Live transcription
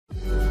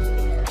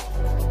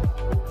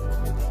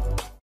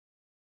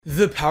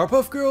The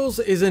Powerpuff Girls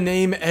is a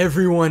name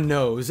everyone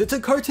knows. It's a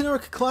Cartoon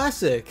Network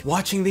classic.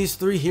 Watching these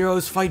three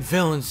heroes fight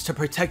villains to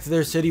protect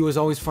their city was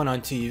always fun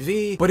on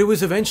TV, but it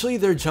was eventually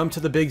their jump to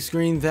the big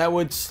screen that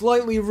would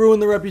slightly ruin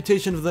the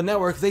reputation of the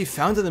network they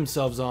founded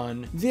themselves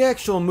on. The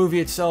actual movie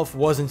itself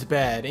wasn't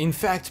bad. In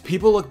fact,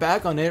 people look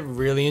back on it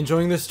really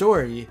enjoying the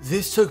story.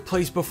 This took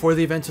place before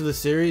the events of the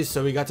series,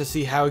 so we got to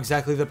see how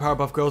exactly the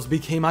Powerpuff Girls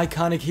became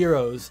iconic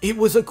heroes. It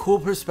was a cool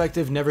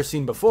perspective never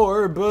seen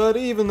before, but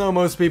even though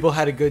most people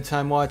had a good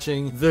time watching,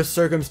 the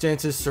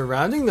circumstances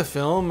surrounding the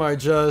film are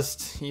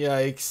just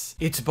yikes.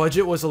 Its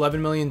budget was $11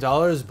 million,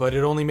 but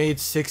it only made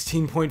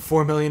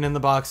 $16.4 million in the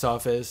box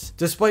office.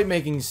 Despite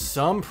making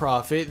some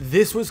profit,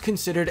 this was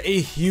considered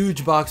a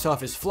huge box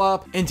office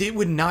flop, and it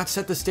would not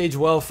set the stage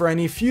well for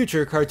any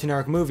future Cartoon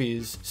Network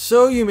movies.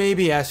 So you may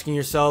be asking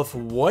yourself,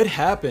 what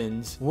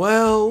happened?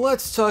 Well,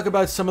 let's talk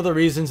about some of the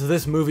reasons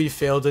this movie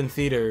failed in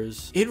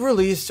theaters. It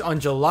released on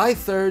July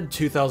 3rd,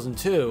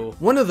 2002.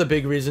 One of the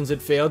big reasons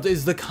it failed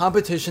is the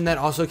competition that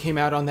also came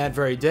out on that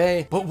very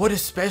day, but what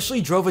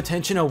especially drove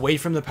attention away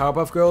from the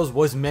Powerpuff Girls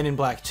was Men in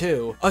Black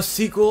 2, a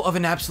sequel of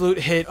an absolute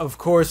hit, of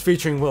course,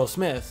 featuring Will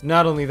Smith.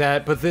 Not only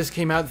that, but this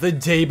came out the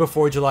day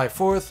before July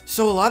 4th,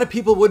 so a lot of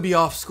people would be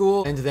off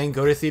school and then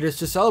go to theaters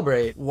to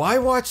celebrate. Why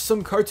watch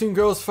some cartoon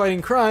girls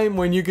fighting crime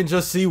when you can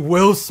just see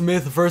Will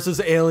Smith versus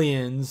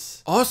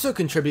aliens? Also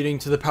contributing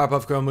to the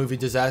Powerpuff Girl movie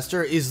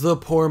disaster is the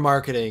poor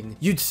marketing.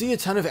 You'd see a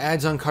ton of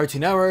ads on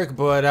Cartoon Network,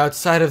 but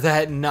outside of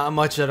that, not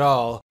much at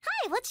all.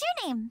 Hi, what's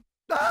your name?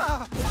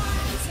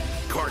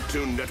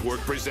 Cartoon Network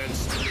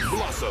presents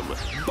Blossom,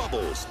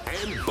 Bubbles,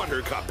 and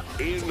Buttercup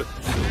in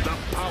the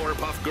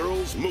Powerpuff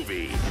Girls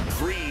movie.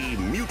 3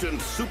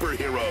 mutant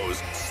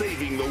superheroes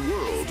saving the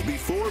world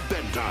before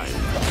bedtime.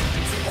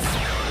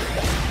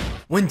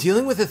 When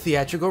dealing with a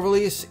theatrical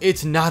release,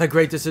 it's not a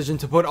great decision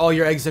to put all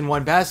your eggs in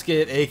one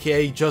basket,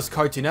 aka just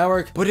Cartoon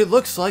Network, but it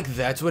looks like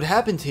that's what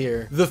happened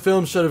here. The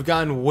film should have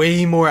gotten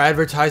way more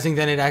advertising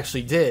than it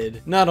actually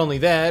did. Not only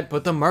that,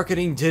 but the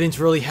marketing didn't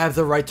really have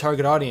the right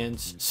target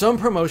audience. Some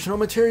promotional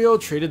material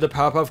treated the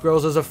Powerpuff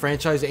Girls as a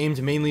franchise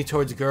aimed mainly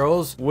towards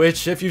girls,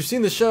 which, if you've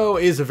seen the show,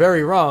 is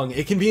very wrong.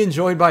 It can be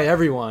enjoyed by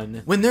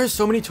everyone. When there's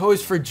so many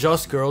toys for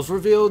just girls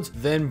revealed,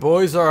 then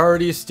boys are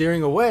already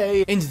steering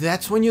away, and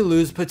that's when you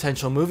lose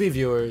potential movie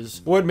viewers.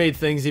 What made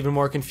things even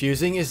more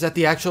confusing is that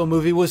the actual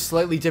movie was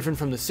slightly different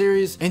from the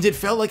series, and it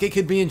felt like it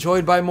could be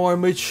enjoyed by more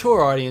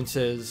mature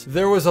audiences.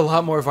 There was a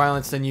lot more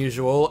violence than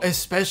usual,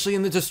 especially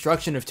in the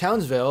destruction of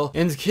Townsville,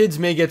 and kids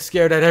may get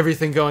scared at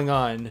everything going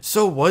on.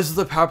 So was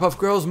the Powerpuff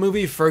Girls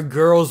movie for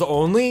girls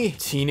only?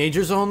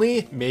 Teenagers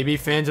only? Maybe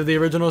fans of the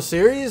original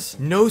series?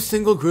 No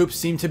single group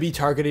seemed to be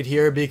targeted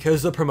here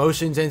because the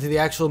promotions and the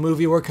actual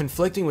movie were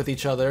conflicting with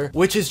each other,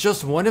 which is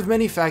just one of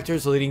many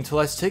factors leading to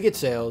less ticket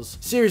sales.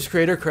 Series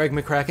creator Craig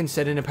McCracken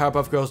said in a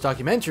Powerpuff Girls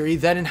documentary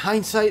that in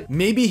hindsight,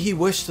 maybe he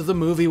wished the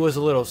movie was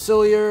a little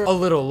sillier, a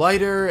little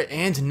lighter,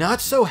 and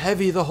not so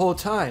heavy the whole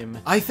time.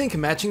 I think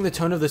matching the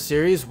tone of the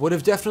series would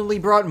have definitely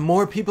brought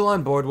more people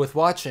on board with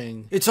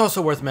watching. It's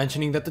also worth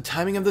mentioning that the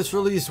timing of this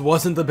release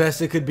wasn't the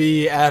best it could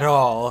be at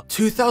all.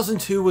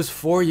 2002 was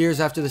 4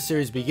 years after the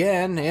series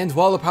began, and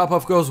while the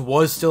Powerpuff Girls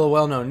was still a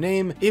well-known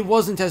name, it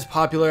wasn't as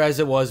popular as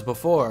it was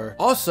before.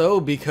 Also,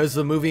 because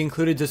the movie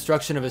included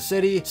destruction of a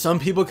city, some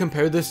people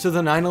compared this to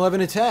the 9/11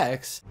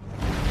 attacks.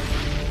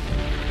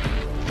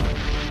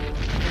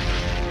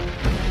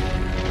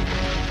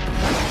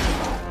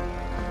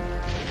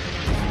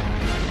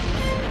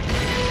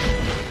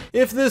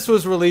 If this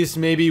was released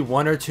maybe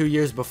 1 or 2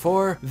 years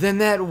before, then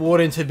that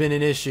wouldn't have been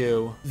an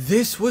issue.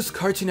 This was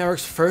Cartoon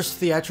Network's first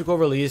theatrical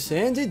release,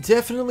 and it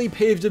definitely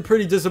paved a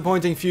pretty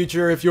disappointing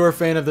future if you're a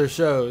fan of their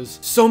shows.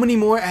 So many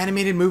more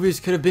animated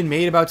movies could have been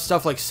made about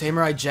stuff like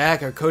Samurai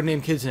Jack or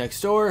Codename Kids Next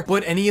Door,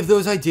 but any of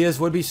those ideas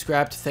would be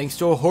scrapped thanks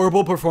to a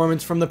horrible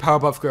performance from the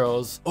Powerpuff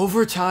Girls.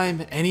 Over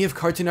time, any of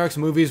Cartoon Network's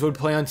movies would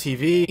play on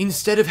TV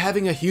instead of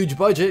having a huge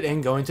budget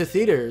and going to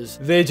theaters.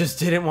 They just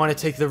didn't want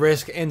to take the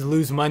risk and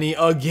lose money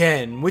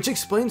again, which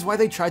explains why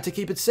they tried to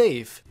keep it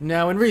safe.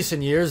 Now, in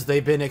recent years,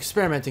 they've been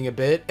experimenting a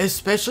bit,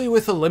 especially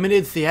with a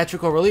limited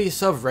theatrical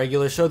release of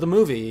Regular Show the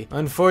Movie.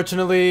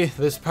 Unfortunately,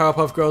 this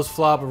Powerpuff Girls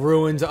flop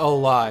ruined a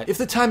lot. If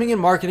the timing and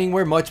marketing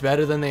were much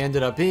better than they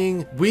ended up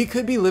being, we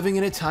could be living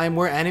in a time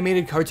where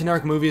animated Cartoon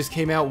Network movies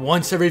came out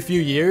once every few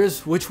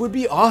years, which would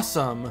be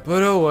awesome.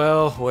 But oh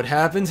well, what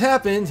happened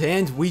happened,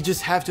 and we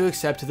just have to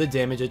accept the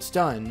damage it's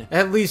done.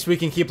 At least we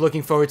can keep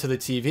looking forward to the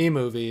TV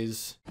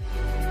movies.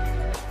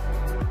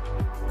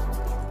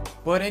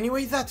 But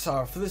anyway, that's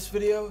all for this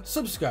video.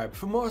 Subscribe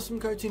for more awesome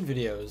cartoon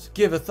videos.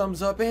 Give a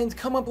thumbs up and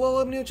comment below,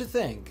 let me know what you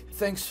think.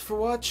 Thanks for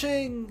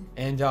watching,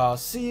 and I'll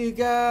see you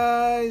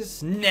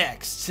guys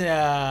next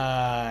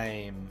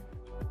time.